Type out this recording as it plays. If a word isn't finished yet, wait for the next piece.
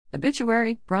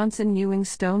Obituary, Bronson Ewing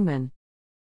Stoneman.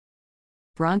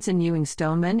 Bronson Ewing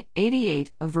Stoneman,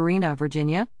 88, of Verena,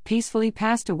 Virginia, peacefully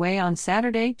passed away on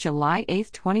Saturday, July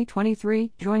 8,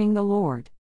 2023, joining the Lord.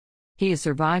 He is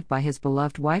survived by his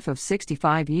beloved wife of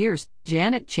 65 years,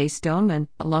 Janet Chase Stoneman,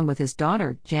 along with his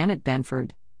daughter, Janet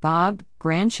Benford, Bob,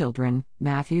 grandchildren,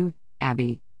 Matthew,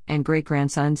 Abby, and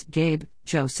great-grandsons, Gabe,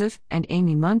 Joseph, and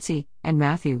Amy Muncie, and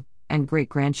Matthew, and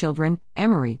great-grandchildren,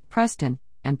 Emery, Preston,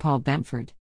 and Paul Benford.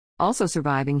 Also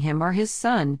surviving him are his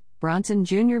son, Bronson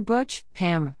Jr. Butch,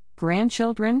 Pam,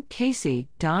 grandchildren, Casey,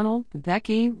 Donald,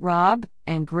 Becky, Rob,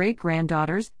 and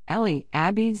great-granddaughters, Ellie,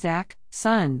 Abby, Zach,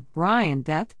 son, Brian,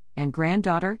 Beth, and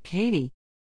granddaughter, Katie.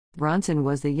 Bronson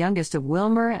was the youngest of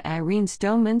Wilmer and Irene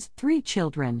Stoneman's 3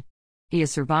 children. He is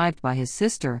survived by his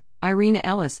sister, Irene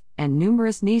Ellis, and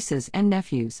numerous nieces and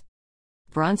nephews.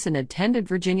 Bronson attended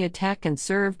Virginia Tech and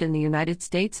served in the United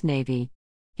States Navy.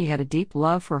 He had a deep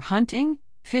love for hunting,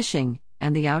 fishing,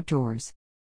 and the outdoors.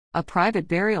 A private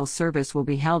burial service will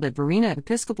be held at Verena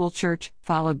Episcopal Church,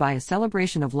 followed by a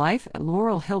celebration of life at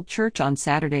Laurel Hill Church on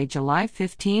Saturday, July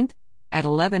 15th. At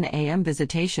 11 a.m.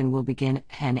 Visitation will begin at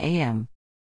 10 a.m.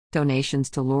 Donations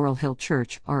to Laurel Hill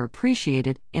Church are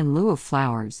appreciated in lieu of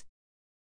flowers.